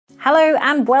Hello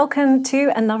and welcome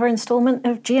to another instalment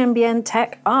of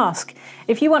GMBNTech Ask.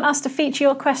 If you want us to feature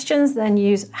your questions, then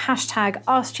use hashtag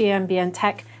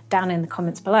AskGMBNTech down in the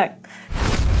comments below.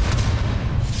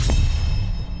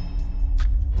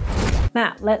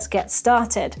 Now, let's get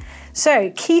started.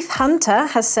 So, Keith Hunter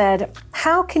has said,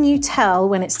 how can you tell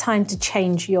when it's time to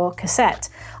change your cassette?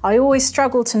 I always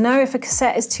struggle to know if a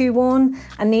cassette is too worn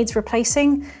and needs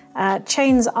replacing.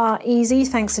 Chains are easy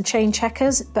thanks to chain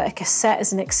checkers, but a cassette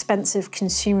is an expensive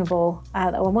consumable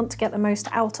that I want to get the most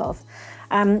out of.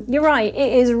 You're right,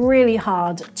 it is really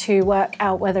hard to work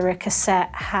out whether a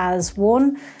cassette has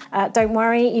worn. Don't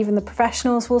worry, even the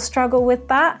professionals will struggle with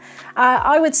that.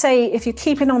 I would say if you're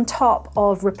keeping on top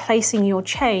of replacing your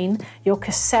chain, your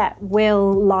cassette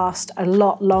will last a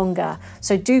lot longer.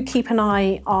 So do keep an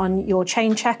eye on your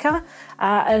chain checker.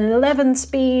 An 11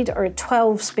 speed or a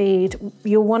 12 speed,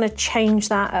 you'll want to change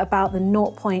that at about the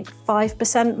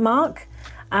 0.5% mark.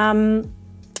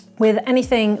 With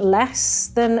anything less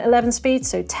than 11 speed,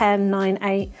 so 10, 9,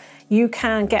 8, you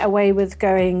can get away with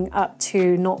going up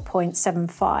to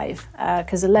 0.75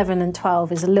 because 11 and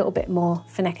 12 is a little bit more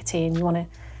finicky and you want to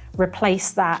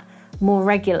replace that more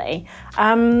regularly.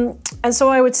 And so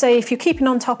I would say if you're keeping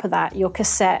on top of that, your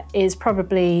cassette is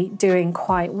probably doing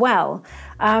quite well.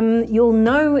 You'll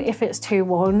know if it's too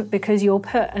worn because you'll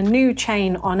put a new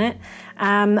chain on it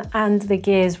and the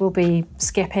gears will be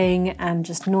skipping and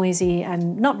just noisy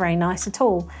and not very nice at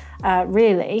all,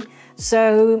 really.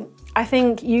 So I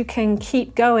think you can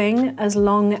keep going as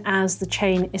long as the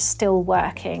chain is still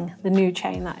working, the new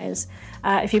chain that is.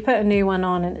 If you put a new one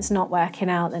on and it's not working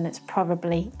out, then it's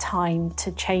probably time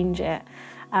to change it.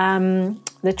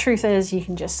 The truth is you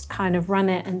can just kind of run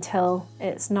it until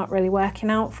it's not really working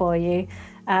out for you.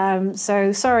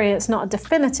 So sorry, it's not a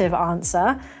definitive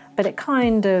answer, but it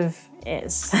kind of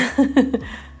is.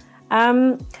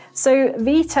 So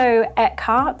Vito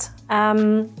Eckhart,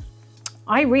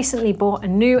 I recently bought a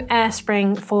new air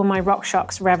spring for my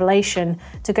RockShox Revelation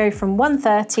to go from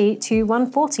 130 to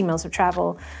 140 mils of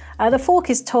travel. The fork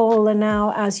is taller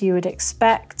now, as you would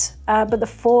expect, but the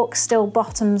fork still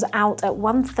bottoms out at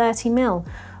 130 mil.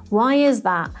 Why is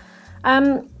that?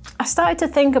 I started to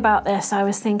think about this. I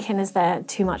was thinking, is there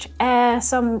too much air,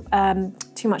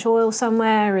 too much oil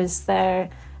somewhere? Is there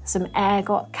some air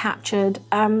got captured?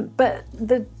 But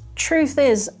the truth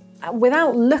is,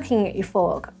 without looking at your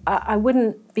fork, I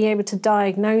wouldn't be able to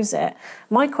diagnose it.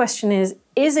 My question is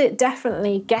it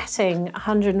definitely getting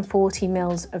 140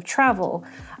 mils of travel?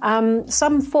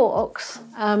 Some forks,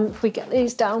 if we get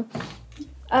these down,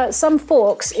 some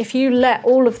forks, if you let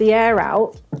all of the air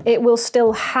out, it will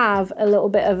still have a little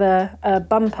bit of a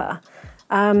bumper.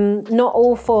 Not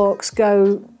all forks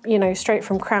go, straight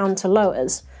from crown to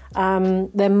lowers.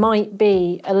 There might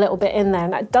be a little bit in there.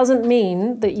 And that doesn't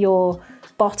mean that you're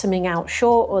bottoming out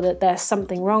short or that there's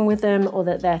something wrong with them or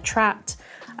that they're trapped.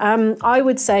 I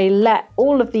would say let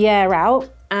all of the air out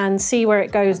and see where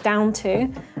it goes down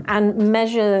to and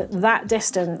measure that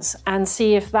distance and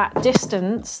see if that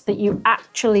distance that you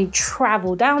actually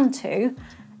travel down to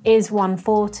is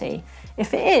 140.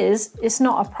 If it is, it's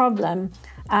not a problem.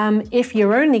 If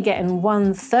you're only getting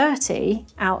 130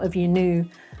 out of your new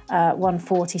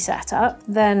 140 setup,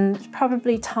 then it's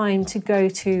probably time to go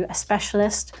to a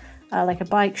specialist, like a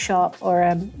bike shop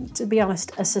or, to be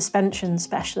honest, a suspension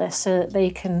specialist so that they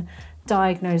can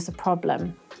diagnose the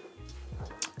problem.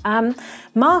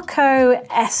 Marco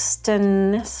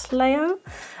Estanislao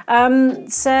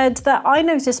said that I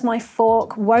noticed my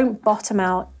fork won't bottom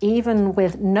out even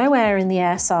with no air in the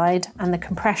air side and the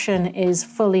compression is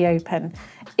fully open.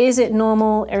 Is it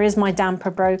normal or is my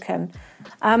damper broken?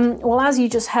 Well, as you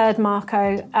just heard,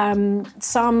 Marco,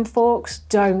 some forks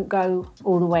don't go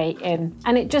all the way in,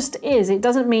 and it just is. It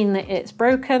doesn't mean that it's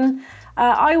broken.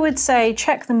 I would say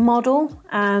check the model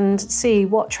and see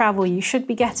what travel you should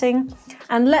be getting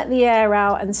and let the air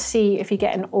out and see if you're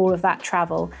getting all of that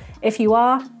travel. If you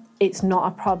are, it's not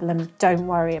a problem. Don't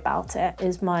worry about it,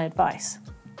 is my advice.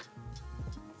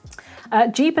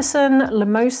 Jeeperson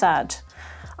Lamosad.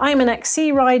 I am an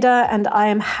XC rider and I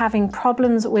am having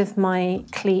problems with my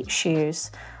cleat shoes.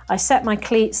 I set my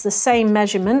cleats the same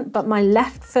measurement, but my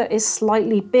left foot is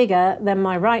slightly bigger than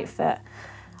my right foot.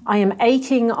 I am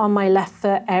aching on my left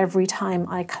foot every time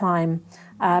I climb.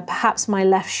 Perhaps my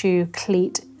left shoe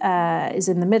cleat is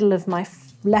in the middle of my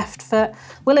left foot.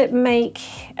 Will it make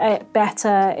it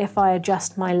better if I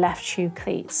adjust my left shoe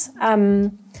cleats?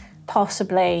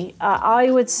 Possibly.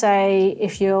 I would say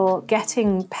if you're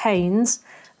getting pains,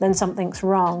 then something's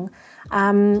wrong.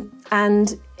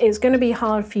 And it's going to be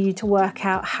hard for you to work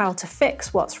out how to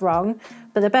fix what's wrong.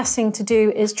 But the best thing to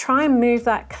do is try and move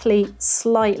that cleat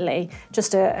slightly,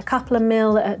 just a couple of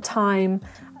mil at a time,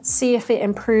 see if it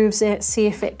improves it, see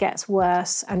if it gets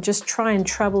worse, and just try and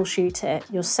troubleshoot it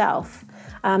yourself.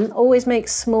 Always make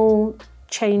small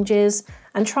changes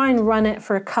and try and run it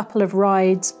for a couple of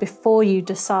rides before you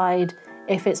decide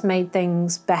if it's made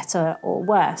things better or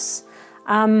worse.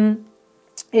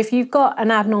 If you've got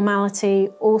an abnormality,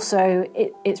 also,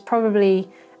 it's probably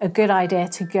a good idea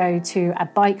to go to a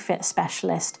bike fit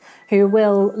specialist who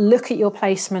will look at your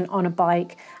placement on a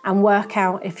bike and work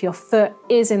out if your foot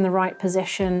is in the right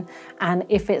position and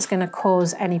if it's going to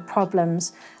cause any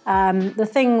problems. The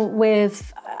thing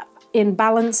with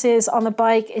imbalances on the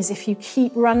bike is if you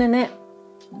keep running it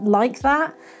like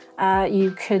that,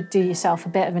 you could do yourself a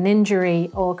bit of an injury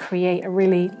or create a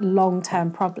really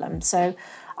long-term problem. So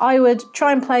I would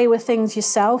try and play with things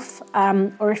yourself,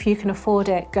 or if you can afford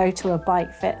it, go to a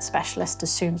bike fit specialist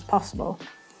as soon as possible.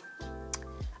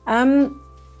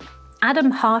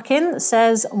 Adam Harkin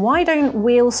says, why don't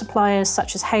wheel suppliers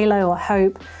such as Halo or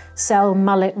Hope sell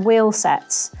mullet wheel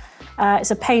sets?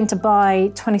 It's a pain to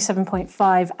buy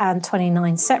 27.5 and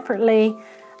 29 separately.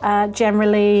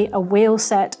 Generally, a wheel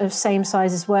set of same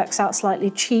sizes works out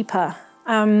slightly cheaper.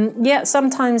 Yeah,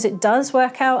 sometimes it does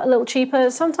work out a little cheaper,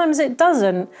 sometimes it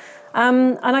doesn't.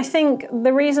 And I think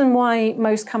the reason why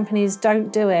most companies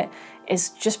don't do it is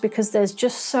just because there's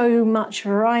just so much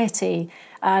variety.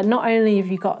 Not only have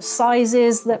you got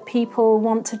sizes that people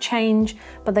want to change,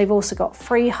 but they've also got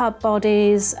free hub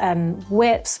bodies and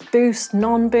whips, boost,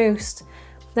 non-boost.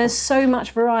 There's so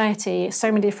much variety, so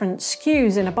many different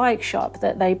SKUs in a bike shop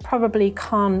that they probably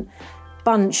can't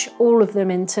bunch all of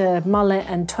them into mullet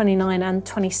and 29 and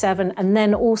 27 and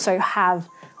then also have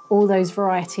all those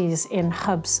varieties in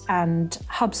hubs and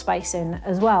hub spacing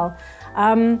as well.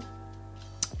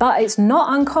 But it's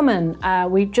not uncommon.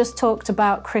 We've just talked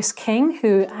about Chris King,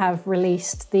 who have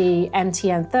released the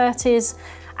MTN 30s,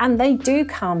 and they do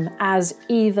come as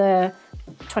either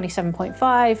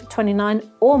 27.5,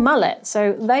 29 or mullet.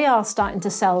 So they are starting to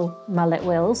sell mullet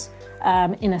wheels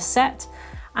in a set.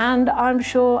 And I'm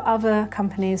sure other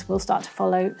companies will start to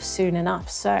follow soon enough,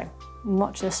 so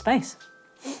watch this space.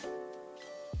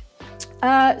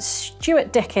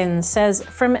 Stuart Dickens says,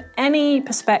 from any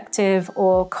perspective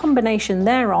or combination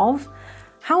thereof,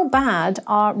 how bad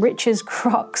are Rich's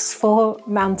Crocs for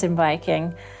mountain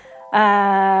biking?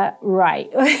 Right.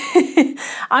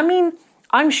 I mean,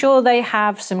 I'm sure they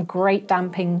have some great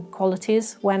damping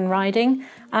qualities when riding,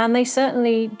 and they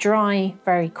certainly dry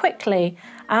very quickly.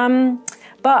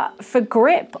 But for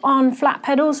grip on flat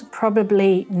pedals,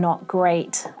 probably not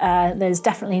great. There's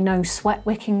definitely no sweat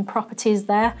wicking properties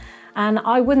there. And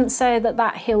I wouldn't say that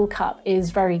that heel cup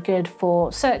is very good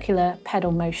for circular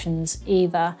pedal motions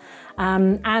either.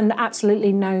 And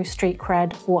absolutely no street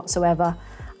cred whatsoever.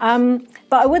 But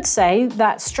I would say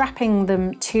that strapping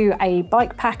them to a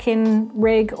bike packing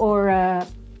rig or a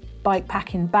bike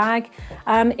packing bag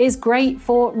is great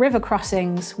for river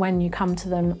crossings when you come to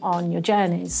them on your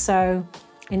journeys. So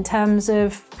in terms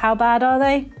of how bad are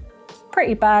they?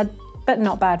 Pretty bad, but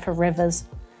not bad for rivers.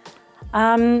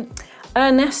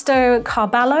 Ernesto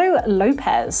Carballo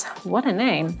Lopez, what a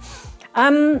name.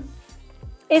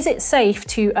 Is it safe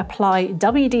to apply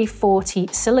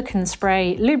WD-40 silicone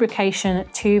spray lubrication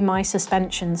to my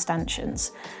suspension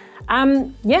stanchions?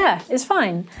 Yeah, it's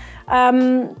fine.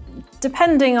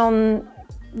 Depending on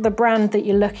the brand that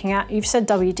you're looking at, you've said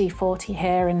WD-40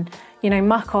 here, and you know,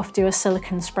 Muck Off do a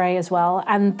silicone spray as well,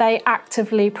 and they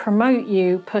actively promote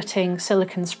you putting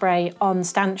silicone spray on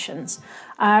stanchions.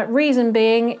 Reason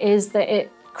being is that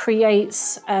it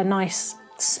creates a nice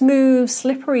smooth,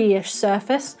 slippery-ish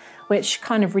surface, which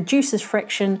kind of reduces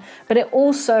friction, but it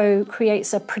also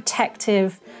creates a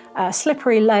protective,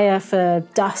 slippery layer for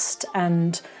dust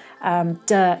and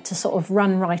dirt to sort of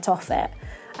run right off it.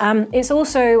 It's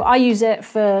also, I use it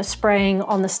for spraying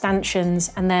on the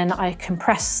stanchions, and then I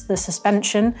compress the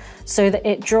suspension so that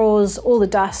it draws all the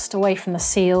dust away from the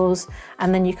seals,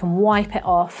 and then you can wipe it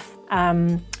off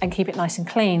and keep it nice and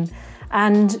clean.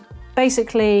 And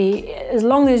basically, as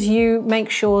long as you make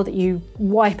sure that you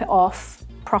wipe it off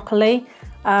properly,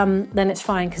 then it's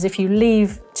fine, because if you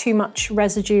leave too much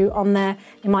residue on there,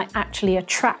 it might actually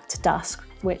attract dust,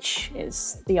 which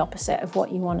is the opposite of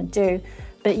what you want to do.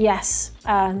 But yes,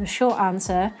 the short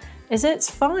answer is it's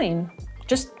fine.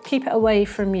 Just keep it away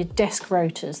from your disc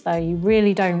rotors though. You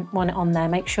really don't want it on there.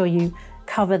 Make sure you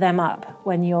cover them up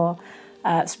when you're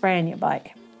spraying your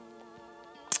bike.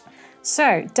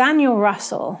 So Daniel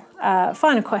Russell,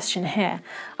 final question here.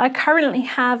 I currently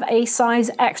have a size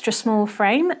extra small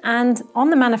frame, and on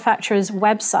the manufacturer's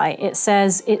website it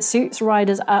says it suits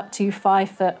riders up to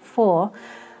 5'4",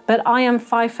 but I am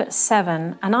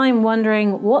 5'7", and I'm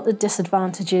wondering what the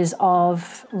disadvantages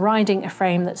of riding a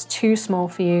frame that's too small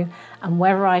for you and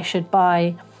whether I should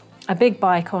buy a big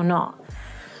bike or not.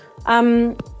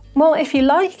 Well, if you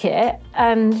like it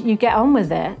and you get on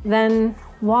with it, then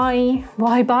why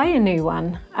buy a new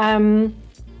one?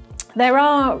 There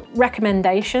are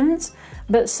recommendations,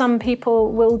 but some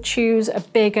people will choose a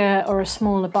bigger or a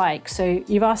smaller bike. So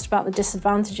you've asked about the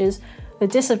disadvantages. The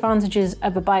disadvantages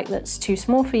of a bike that's too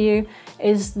small for you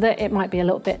is that it might be a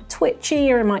little bit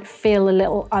twitchy, or it might feel a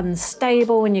little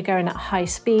unstable when you're going at high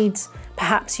speeds.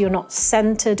 Perhaps you're not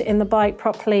centered in the bike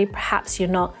properly. Perhaps you're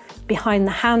not behind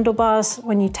the handlebars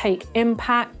when you take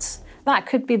impacts. That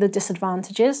could be the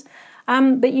disadvantages.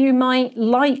 But you might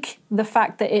like the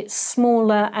fact that it's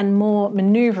smaller and more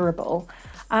maneuverable.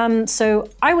 So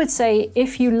I would say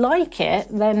if you like it,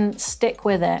 then stick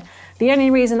with it. The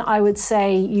only reason I would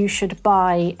say you should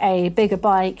buy a bigger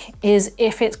bike is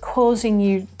if it's causing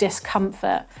you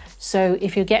discomfort. So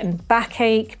if you're getting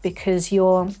backache because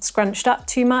you're scrunched up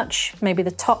too much, maybe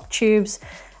the top tubes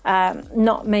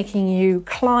not making you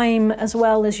climb as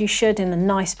well as you should in a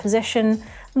nice position,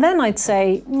 then I'd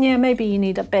say, yeah, maybe you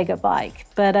need a bigger bike.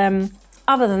 But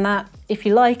other than that, if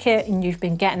you like it and you've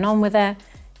been getting on with it,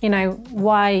 you know,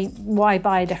 why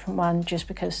buy a different one just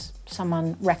because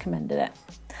someone recommended it?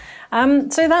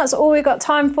 So that's all we've got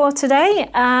time for today.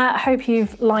 I hope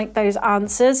you've liked those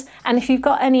answers. And if you've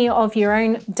got any of your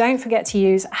own, don't forget to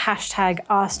use hashtag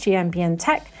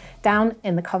AskGMBNTech down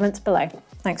in the comments below.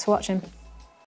 Thanks for watching.